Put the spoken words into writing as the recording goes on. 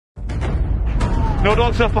No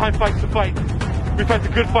dogs left behind fights to fight. We fight the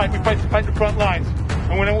good fight. We fight to fight the front lines.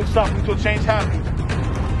 And we won't stop until change happens.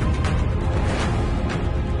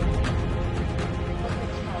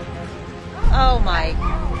 Oh my.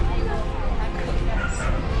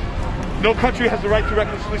 No country has the right to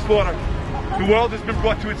recklessly slaughter. The world has been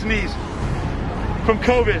brought to its knees. From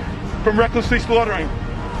COVID, from recklessly slaughtering,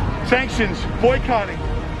 sanctions, boycotting,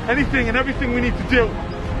 anything and everything we need to do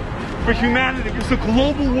for humanity. It's a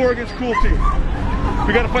global war against cruelty.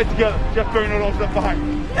 We got to fight together. Jeff Berry, no dogs left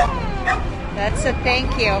behind. That's a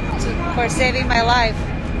thank you for saving my life.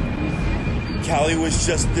 Callie was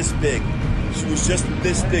just this big. She was just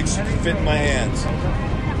this big. She could fit in my hands.